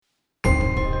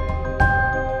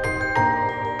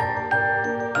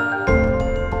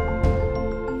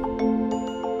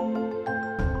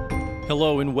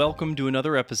Hello and welcome to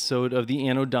another episode of the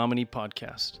Anno Domini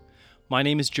podcast. My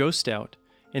name is Joe Stout,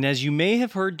 and as you may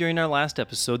have heard during our last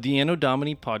episode, the Anno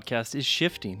Domini podcast is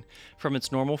shifting from its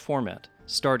normal format,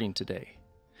 starting today.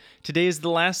 Today is the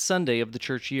last Sunday of the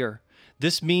church year.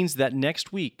 This means that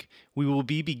next week we will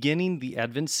be beginning the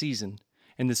Advent season,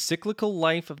 and the cyclical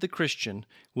life of the Christian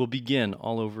will begin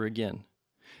all over again.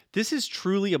 This is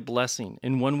truly a blessing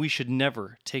and one we should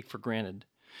never take for granted.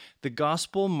 The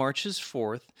gospel marches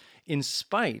forth in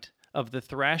spite of the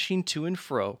thrashing to and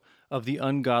fro of the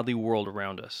ungodly world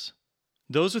around us.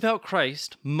 Those without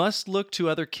Christ must look to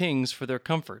other kings for their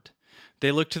comfort.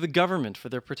 They look to the government for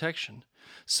their protection,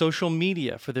 social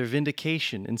media for their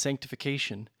vindication and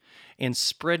sanctification, and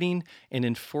spreading and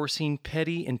enforcing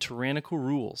petty and tyrannical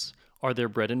rules are their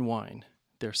bread and wine,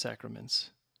 their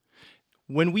sacraments.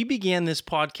 When we began this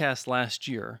podcast last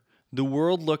year, the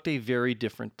world looked a very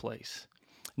different place.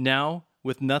 Now,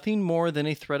 with nothing more than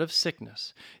a threat of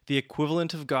sickness, the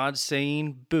equivalent of God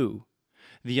saying, "Boo,"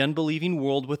 the unbelieving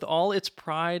world, with all its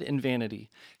pride and vanity,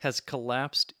 has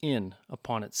collapsed in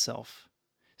upon itself.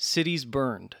 Cities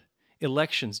burned,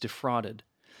 elections defrauded,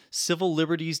 civil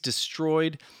liberties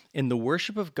destroyed, and the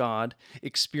worship of God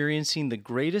experiencing the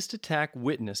greatest attack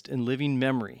witnessed in living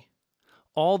memory.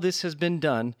 All this has been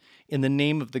done in the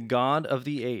name of the God of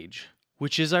the age,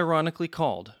 which is ironically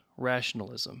called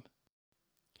rationalism.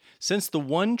 Since the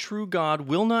one true God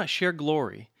will not share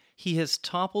glory, he has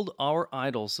toppled our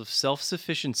idols of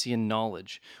self-sufficiency and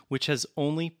knowledge, which has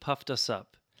only puffed us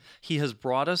up. He has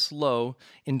brought us low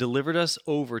and delivered us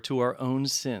over to our own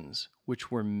sins,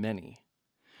 which were many.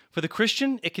 For the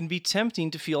Christian, it can be tempting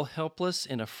to feel helpless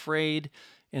and afraid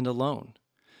and alone.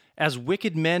 As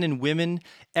wicked men and women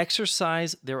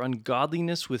exercise their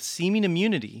ungodliness with seeming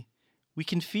immunity, we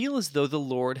can feel as though the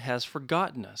Lord has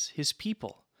forgotten us, his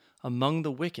people, among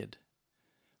the wicked.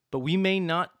 But we may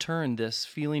not turn this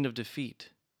feeling of defeat.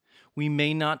 We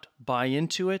may not buy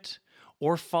into it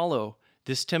or follow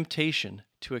this temptation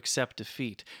to accept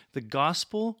defeat. The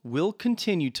gospel will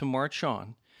continue to march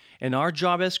on, and our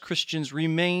job as Christians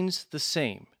remains the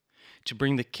same, to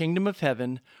bring the kingdom of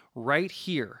heaven right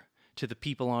here to the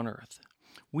people on earth.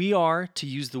 We are, to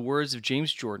use the words of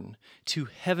James Jordan, to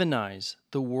heavenize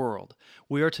the world.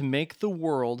 We are to make the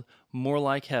world more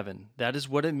like heaven. That is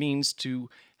what it means to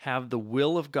have the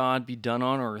will of God be done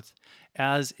on earth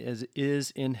as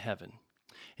is in heaven.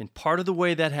 And part of the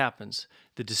way that happens,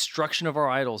 the destruction of our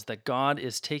idols that God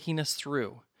is taking us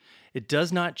through, it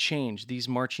does not change these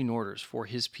marching orders for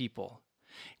his people.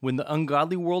 When the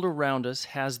ungodly world around us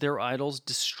has their idols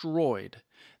destroyed,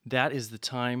 that is the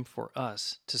time for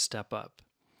us to step up.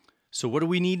 So what do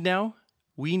we need now?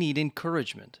 We need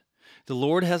encouragement. The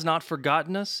Lord has not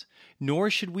forgotten us, nor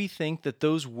should we think that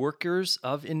those workers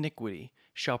of iniquity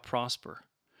shall prosper.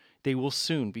 They will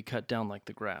soon be cut down like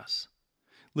the grass.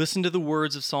 Listen to the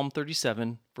words of Psalm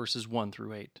 37, verses 1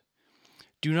 through 8.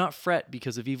 Do not fret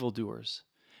because of evildoers,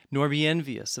 nor be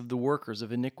envious of the workers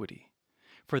of iniquity,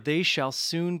 for they shall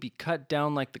soon be cut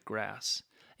down like the grass,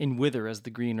 and wither as the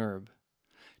green herb.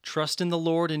 Trust in the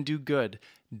Lord and do good.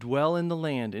 Dwell in the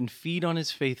land and feed on his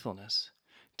faithfulness.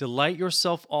 Delight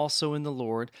yourself also in the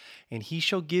Lord, and he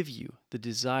shall give you the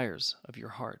desires of your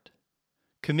heart.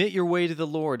 Commit your way to the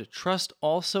Lord. Trust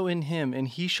also in him, and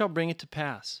he shall bring it to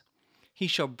pass. He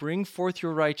shall bring forth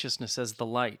your righteousness as the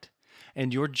light,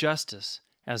 and your justice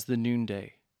as the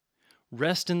noonday.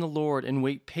 Rest in the Lord and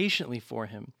wait patiently for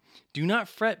him. Do not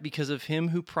fret because of him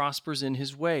who prospers in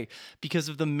his way, because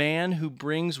of the man who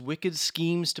brings wicked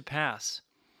schemes to pass.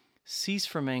 Cease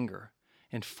from anger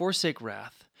and forsake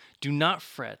wrath. Do not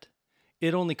fret.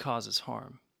 It only causes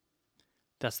harm.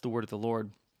 That's the word of the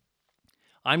Lord.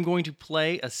 I'm going to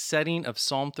play a setting of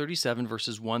Psalm 37,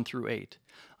 verses 1 through 8.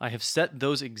 I have set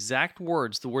those exact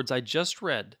words, the words I just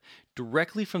read,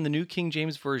 directly from the New King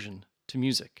James Version to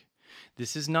music.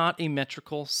 This is not a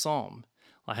metrical psalm.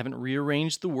 I haven't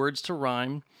rearranged the words to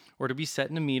rhyme or to be set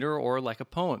in a meter or like a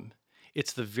poem.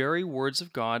 It's the very words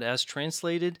of God as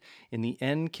translated in the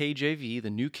NKJV, the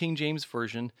New King James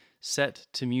Version, set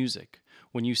to music.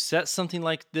 When you set something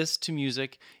like this to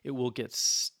music, it will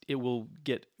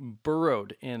get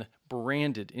burrowed and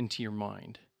branded into your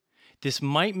mind. This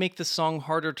might make the song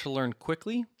harder to learn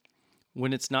quickly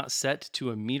when it's not set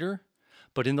to a meter,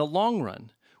 but in the long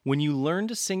run, when you learn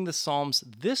to sing the Psalms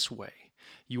this way,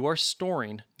 you are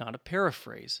storing not a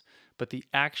paraphrase, but the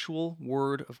actual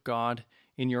word of God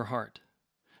in your heart.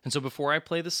 And so before I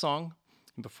play the song,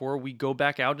 and before we go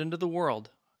back out into the world,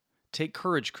 take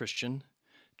courage, Christian.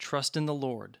 Trust in the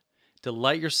Lord.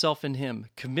 Delight yourself in him.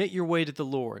 Commit your way to the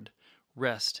Lord.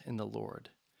 Rest in the Lord.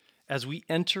 as we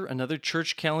enter another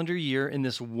church calendar year in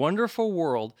this wonderful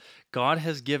world God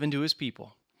has given to his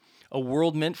people. A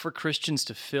world meant for Christians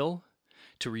to fill,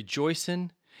 to rejoice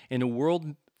in, and a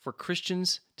world for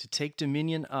Christians to take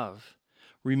dominion of.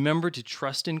 Remember to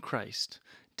trust in Christ,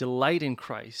 delight in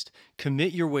Christ,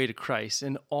 commit your way to Christ,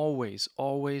 and always,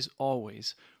 always,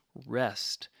 always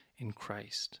rest in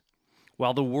Christ.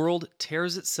 While the world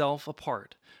tears itself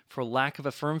apart for lack of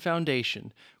a firm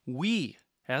foundation, we,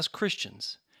 as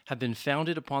Christians, have been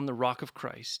founded upon the rock of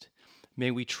Christ.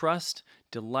 May we trust,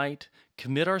 delight,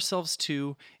 commit ourselves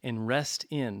to, and rest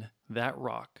in that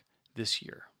rock this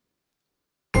year.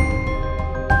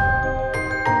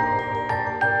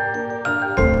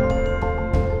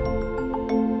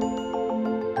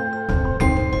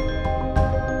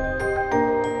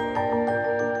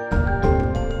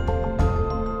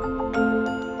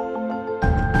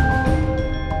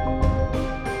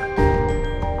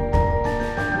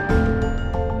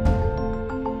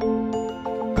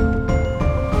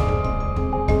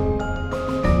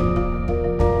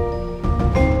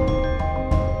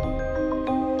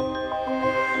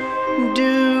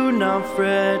 Do not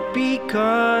fret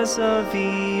because of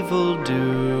evildoers,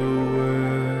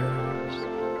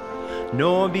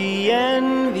 nor be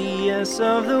envious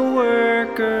of the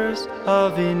workers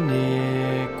of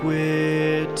iniquity,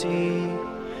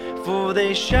 for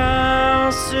they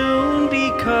shall soon be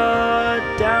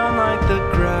cut down like the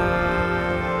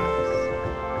grass,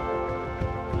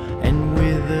 and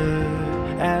wither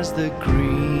as the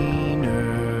green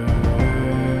herb.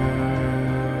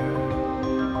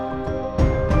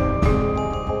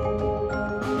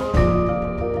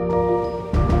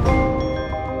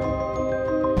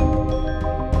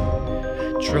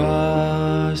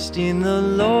 Trust in the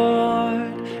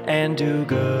Lord and do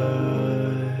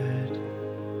good.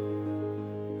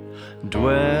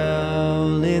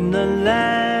 Dwell in the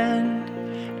land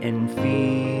and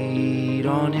feed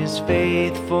on his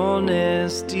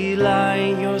faithfulness.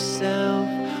 Delight yourself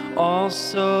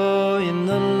also in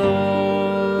the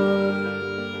Lord,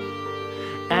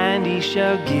 and he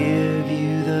shall give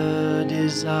you the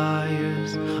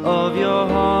desires of your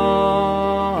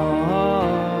heart.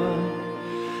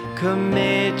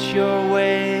 Commit your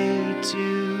way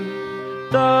to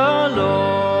the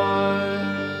Lord.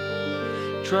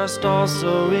 Trust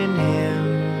also in him,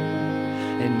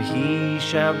 and he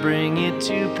shall bring it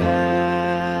to pass.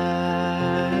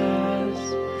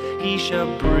 He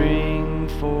shall bring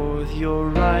forth your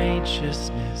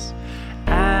righteousness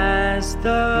as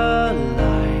the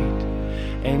light,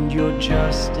 and your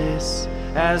justice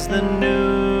as the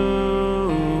noonday.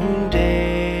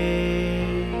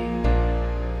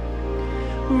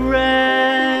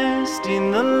 Rest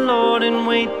in the Lord and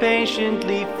wait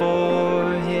patiently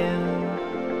for him.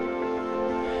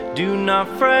 Do not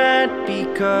fret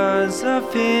because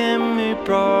of him who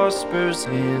prospers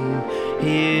in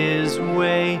his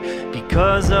way,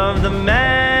 because of the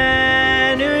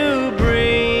man who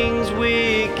brings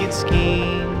wicked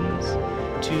schemes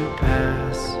to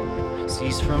pass.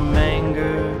 Cease from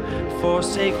anger,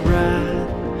 forsake wrath.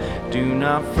 Do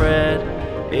not fret,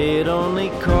 it only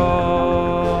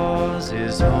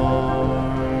causes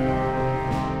harm.